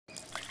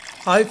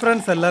Hi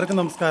friends, എല്ലാവർക്കും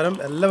നമസ്കാരം.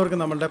 എല്ലാവർക്കും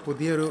നമ്മളുടെ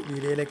പുതിയൊരു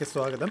വീഡിയോയിലേക്ക്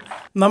സ്വാഗതം.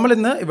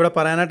 നമ്മളിന്ന് ഇവിടെ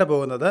പറയാനായിട്ട്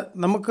പോകുന്നത്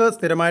നമുക്ക്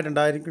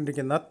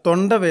സ്ഥിരമായിട്ടുണ്ടായിരിക്കുന്ന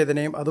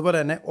തൊണ്ടവേദനയും അതുപോലെ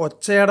തന്നെ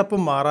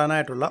ഒച്ചയടപ്പും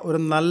മാറാനായിട്ടുള്ള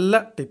ഒരു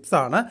നല്ല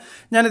ടിപ്സാണ്.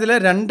 ഞാനിതിൽ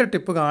 2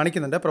 ടിപ്പ്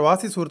കാണിക്കുന്നുണ്ട്.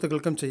 പ്രവാസി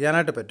സുഹൃത്തുക്കൾക്കും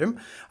ചെയ്യാനായിട്ട് പറ്റും.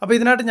 അപ്പോൾ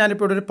ഇതിനായിട്ട്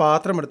ഞാനിപ്പോൾ ഇവിടെ ഒരു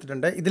പാത്രം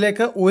എടുത്തിട്ടുണ്ട്.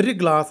 ഇതിലേക്ക് ഒരു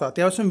ഗ്ലാസ്,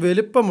 അത്യാവശ്യം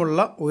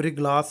വലുപ്പമുള്ള ഒരു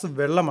ഗ്ലാസ്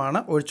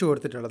വെള്ളമാണ് ഒഴിച്ചു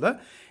കൊടുത്തിട്ടുള്ളത്.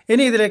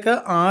 ഇനി ഇതിലേക്ക്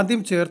ആദ്യം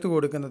ചേർത്ത്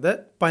കൊടുക്കുന്നത്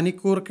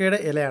പനിക്കൂർക്കയുടെ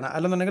ഇലയാണ്,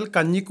 അല്ലെന്നുണ്ടെങ്കിൽ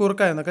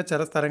കഞ്ഞിക്കൂർക്ക എന്നൊക്കെ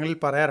ചില സ്ഥലങ്ങളിൽ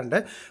പറയാറുണ്ട്.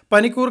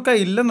 പനിക്കൂർക്ക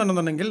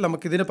ഇല്ലെന്നുണ്ടെന്നുണ്ടെങ്കിൽ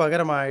നമുക്കിതിന്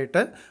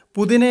പകരമായിട്ട്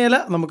പുതിനയില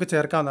നമുക്ക്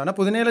ചേർക്കാവുന്നതാണ്.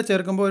 പുതിനയില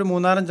ചേർക്കുമ്പോൾ ഒരു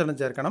 3-4 എണ്ണം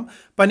ചേർക്കണം.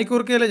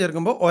 പനിക്കൂർക്കയില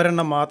ചേർക്കുമ്പോൾ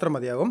ഒരെണ്ണം മാത്രം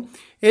മതിയാകും.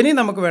 ഇനി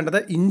നമുക്ക് വേണ്ടത്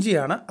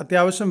ഇഞ്ചിയാണ്.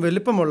 അത്യാവശ്യം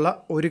വലുപ്പമുള്ള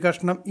ഒരു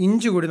കഷ്ണം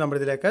ഇഞ്ചി കൂടി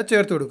നമ്മളിതിലേക്ക്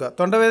ചേർത്ത് കൊടുക്കുക.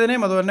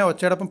 തൊണ്ടവേദനയും അതുപോലെ തന്നെ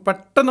ഒച്ചയടപ്പും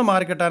പെട്ടെന്ന്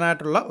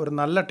മാറിക്കിട്ടാനായിട്ടുള്ള ഒരു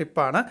നല്ല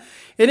ടിപ്പാണ്.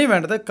 ഇനി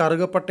വേണ്ടത്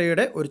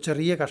കറുകപ്പട്ടയുടെ ഒരു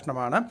ചെറിയ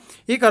കഷ്ണമാണ്.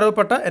 ഈ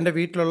കറുകപ്പട്ട എൻ്റെ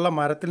വീട്ടിലുള്ള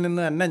മരത്തിൽ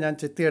നിന്ന് തന്നെ ഞാൻ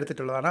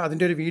ചെത്തിയെടുത്തിട്ടുള്ളതാണ്.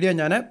 അതിൻ്റെ ഒരു വീഡിയോ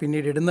ഞാൻ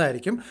പിന്നീട്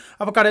ഇടുന്നതായിരിക്കും.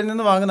 അപ്പോൾ കടയിൽ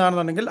നിന്ന്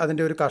വാങ്ങുന്നതാണെന്നുണ്ടെങ്കിൽ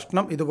അതിൻ്റെ ഒരു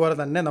കഷ്ണം ഇതുപോലെ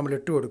തന്നെ നമ്മൾ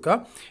ഇട്ട് കൊടുക്കുക.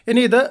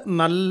 ഇനി ഇത്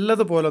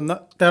നല്ലതുപോലെ ഒന്ന്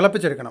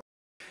തിളപ്പിച്ചെടുക്കണം.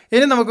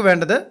 ഇനി നമുക്ക്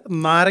വേണ്ടത്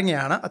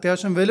നാരങ്ങയാണ്.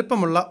 അത്യാവശ്യം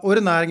വലുപ്പമുള്ള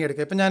ഒരു നാരങ്ങ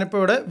എടുക്കുക. ഇപ്പം ഞാനിപ്പോൾ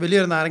ഇവിടെ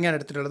വലിയൊരു നാരങ്ങയാണ്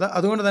എടുത്തിട്ടുള്ളത്.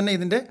 അതുകൊണ്ട് തന്നെ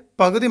ഇതിൻ്റെ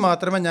പകുതി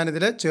മാത്രമേ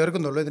ഞാനിതിൽ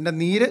ചേർക്കുന്നുള്ളൂ. ഇതിൻ്റെ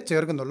നീര്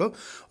ചേർക്കുന്നുള്ളൂ.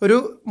 ഒരു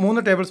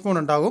 3 ടേബിൾ സ്പൂൺ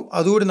ഉണ്ടാകും.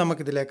 അതുകൂടി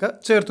നമുക്കിതിലേക്ക്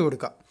ചേർത്ത്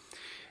കൊടുക്കാം.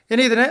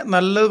 ഇനി ഇതിനെ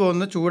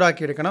നല്ലതുപോലെ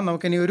ചൂടാക്കിയെടുക്കണം.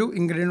 നമുക്കിനി ഒരു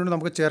ഇൻഗ്രീഡിയൻ്റ് കൂടി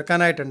നമുക്ക്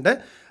ചേർക്കാനായിട്ടുണ്ട്.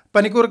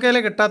 പനിക്കൂർക്കയില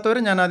കിട്ടാത്തവർ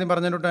ഞാൻ ആദ്യം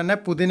പറഞ്ഞിട്ട് തന്നെ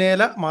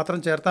പുതിനയില മാത്രം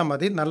ചേർത്താൽ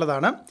മതി,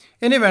 നല്ലതാണ്.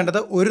 ഇനി വേണ്ടത്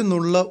ഒരു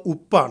നുള്ള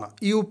ഉപ്പാണ്.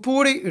 ഈ ഉപ്പ്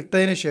കൂടി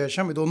ഇട്ടതിന്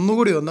ശേഷം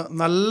ഇതൊന്നുകൂടി ഒന്ന്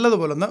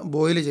നല്ലതുപോലെ ഒന്ന്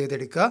ബോയിൽ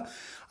ചെയ്തെടുക്കുക.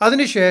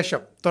 അതിനുശേഷം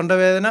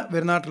തൊണ്ടവേദന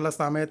വരുന്നതായിട്ടുള്ള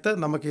സമയത്ത്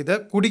നമുക്കിത്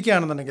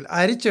കുടിക്കുകയാണെന്നുണ്ടെങ്കിൽ,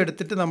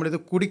 അരിച്ചെടുത്തിട്ട് നമ്മളിത്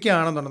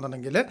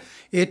കുടിക്കുകയാണെന്നുണ്ടെന്നുണ്ടെങ്കിൽ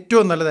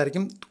ഏറ്റവും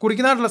നല്ലതായിരിക്കും.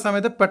 കുടിക്കുന്നതായിട്ടുള്ള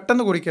സമയത്ത്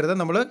പെട്ടെന്ന് കുടിക്കരുത്.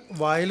 നമ്മൾ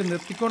വായിൽ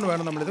നിർത്തിക്കൊണ്ട്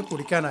വേണം നമ്മളിത്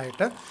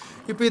കുടിക്കാനായിട്ട്.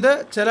 ഇപ്പോൾ ഇത്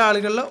ചില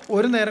ആളുകളിൽ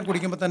ഒരു നേരം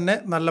കുടിക്കുമ്പോൾ തന്നെ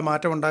നല്ല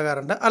മാറ്റം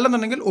ഉണ്ടാകാറുണ്ട്.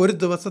 അല്ലെന്നുണ്ടെങ്കിൽ ഒരു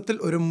ദിവസത്തിൽ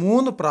ഒരു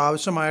 3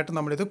 പ്രാവശ്യമായിട്ട്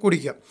നമ്മളിത്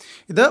കുടിക്കുക.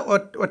 ഇത്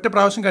ഒറ്റ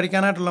പ്രാവശ്യം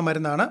കഴിക്കാനായിട്ടുള്ള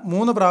മരുന്നാണ്.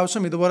 3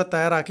 പ്രാവശ്യം ഇതുപോലെ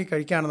തയ്യാറാക്കി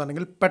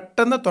കഴിക്കുകയാണെന്നുണ്ടെങ്കിൽ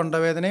പെട്ടെന്ന്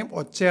തൊണ്ടവേദനയും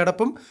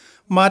ഒച്ചയടപ്പും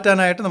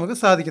മാറ്റാനായിട്ട് നമുക്ക്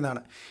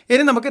സാധിക്കുന്നതാണ്.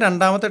 ഇനി നമുക്ക്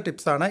രണ്ടാമത്തെ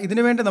ടിപ്സാണ്.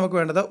 ഇതിനു വേണ്ടി നമുക്ക്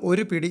വേണ്ടത്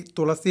ഒരു പിടി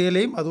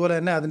തുളസിയിലയും അതുപോലെ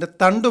തന്നെ അതിൻ്റെ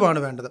തണ്ടുമാണ്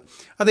വേണ്ടത്.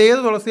 അത്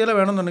ഏത് തുളസിയില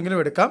വേണമെന്നുണ്ടെങ്കിലും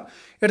എടുക്കാം.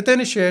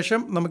 എടുത്തതിന് ശേഷം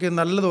നമുക്ക്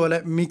നല്ലതുപോലെ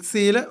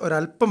മിക്സിയിൽ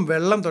ഒരല്പം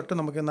വെള്ളം തൊട്ട്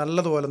നമുക്ക്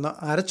നല്ലതുപോലെ ഒന്ന്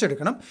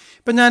അരച്ചെടുക്കണം.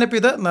 ഇപ്പം ഞാനിപ്പോൾ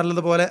ഇത്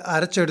നല്ലതുപോലെ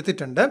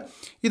അരച്ചെടുത്തിട്ടുണ്ട്.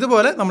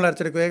 ഇതുപോലെ നമ്മൾ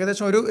അരച്ചെടുക്കും.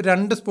 ഏകദേശം ഒരു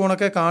 2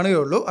 സ്പൂണൊക്കെ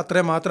കാണുകയുള്ളൂ.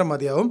 അത്രയും മാത്രം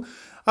മതിയാവും.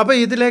 അപ്പോൾ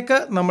ഇതിലേക്ക്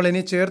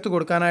നമ്മളിനി ചേർത്ത്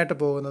കൊടുക്കാനായിട്ട്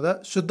പോകുന്നത്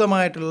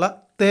ശുദ്ധമായിട്ടുള്ള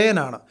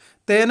തേനാണ്.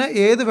 തേന്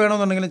ഏത്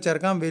വേണമെന്നുണ്ടെങ്കിലും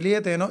ചേർക്കാം. വലിയ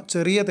തേനോ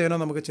ചെറിയ തേനോ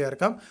നമുക്ക്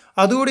ചേർക്കാം.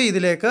 അതുകൂടി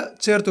ഇതിലേക്ക്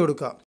ചേർത്ത്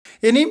കൊടുക്കുക.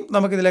 ഇനിയും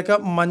നമുക്കിതിലേക്ക്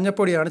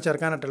മഞ്ഞപ്പൊടിയാണ്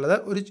ചേർക്കാനായിട്ടുള്ളത്.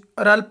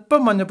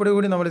 ഒരല്പം മഞ്ഞപ്പൊടി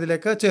കൂടി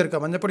നമ്മളിതിലേക്ക്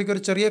ചേർക്കാം. മഞ്ഞപ്പൊടിക്ക്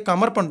ഒരു ചെറിയ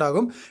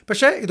കമർപ്പുണ്ടാകും.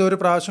 പക്ഷേ ഇതൊരു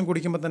പ്രാവശ്യം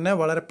കുടിക്കുമ്പോൾ തന്നെ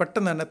വളരെ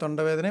പെട്ടെന്ന് തന്നെ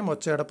തൊണ്ടവേദനയും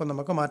ഒച്ചയടപ്പും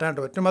നമുക്ക്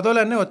മാറ്റാനായിട്ട് പറ്റും. അതുപോലെ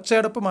തന്നെ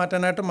ഒച്ചയടപ്പ്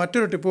മാറ്റാനായിട്ട്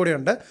മറ്റൊരു ടിപ്പ്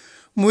കൂടിയുണ്ട്.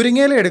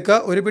 മുരിങ്ങയില എടുക്കുക.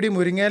 ഒരു പിടി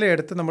മുരിങ്ങയില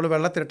എടുത്ത് നമ്മൾ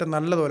വെള്ളത്തിലിട്ട്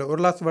നല്ലതുപോലെ, ഒരു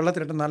ഗ്ലാസ്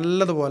വെള്ളത്തിലിട്ട്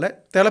നല്ലതുപോലെ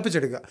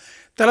തിളപ്പിച്ചെടുക്കുക.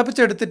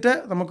 തിളപ്പിച്ചെടുത്തിട്ട്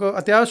നമുക്ക്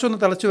അത്യാവശ്യം ഒന്ന്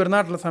തിളച്ച്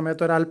വരുന്നതായിട്ടുള്ള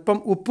സമയത്ത് ഒരല്പം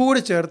ഉപ്പ്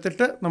കൂടി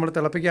ചേർത്തിട്ട് നമ്മൾ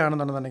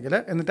തിളപ്പിക്കുകയാണെന്നുണ്ടെങ്കിൽ,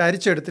 എന്നിട്ട്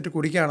അരിച്ചെടുത്തിട്ട്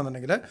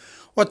കുടിക്കുകയാണെന്നുണ്ടെങ്കിൽ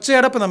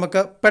ഒച്ചയടപ്പ്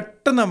നമുക്ക്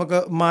പെട്ടെന്ന് നമുക്ക്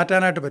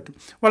മാറ്റാനായിട്ട് പറ്റും.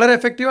 വളരെ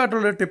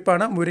എഫക്റ്റീവായിട്ടുള്ളൊരു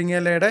ടിപ്പാണ്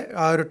മുരിങ്ങയിലയുടെ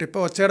ആ ഒരു ടിപ്പ്.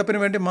 ഒച്ചയടപ്പിന്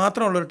വേണ്ടി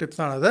മാത്രമുള്ളൊരു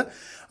ടിപ്സാണത്.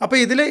 അപ്പോൾ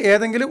ഇതിൽ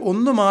ഏതെങ്കിലും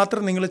ഒന്ന്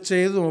മാത്രം നിങ്ങൾ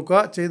ചെയ്ത് നോക്കുക.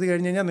 ചെയ്ത്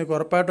കഴിഞ്ഞ് കഴിഞ്ഞാൽ നിങ്ങൾക്ക്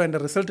ഉറപ്പായിട്ടും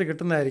അതിൻ്റെ റിസൾട്ട്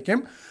കിട്ടുന്നതായിരിക്കും.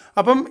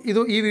 അപ്പം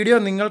ഈ വീഡിയോ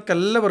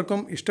നിങ്ങൾക്കെല്ലാവർക്കും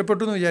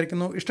ഇഷ്ടപ്പെട്ടു എന്ന്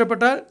വിചാരിക്കുന്നു.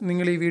 ഇഷ്ടപ്പെട്ടാൽ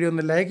നിങ്ങൾ ഈ വീഡിയോ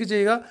ഒന്ന് ലൈക്ക്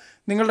ചെയ്യുക.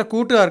 നിങ്ങളുടെ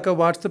കൂട്ടുകാർക്ക്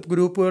വാട്സപ്പ്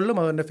ഗ്രൂപ്പുകളിലും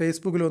അതുപോലെ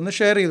ഫേസ്ബുക്കിലും ഒന്ന്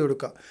ഷെയർ ചെയ്ത്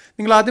കൊടുക്കുക.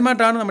 നിങ്ങൾ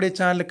ആദ്യമായിട്ടാണ് നമ്മുടെ ഈ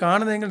ചാനൽ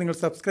കാണുന്നതെങ്കിൽ നിങ്ങൾ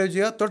സബ്സ്ക്രൈബ്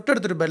ചെയ്യുക.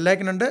 തൊട്ടടുത്തൊരു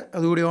ബെല്ലൈക്കനുണ്ട്,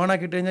 അതുകൂടി ഓൺ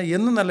ആക്കിയിട്ട് കഴിഞ്ഞാൽ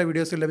എന്നും നല്ല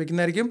വീഡിയോസ്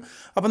ലഭിക്കുന്നതായിരിക്കും.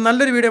 അപ്പം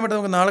നല്ലൊരു വീഡിയോ ആയിട്ട്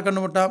നമുക്ക് നാളെ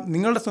കണ്ടുമുട്ടാം.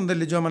 നിങ്ങളുടെ സ്വന്തം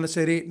Lijo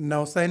Manassery,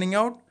 now signing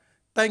out.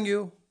 Thank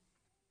you.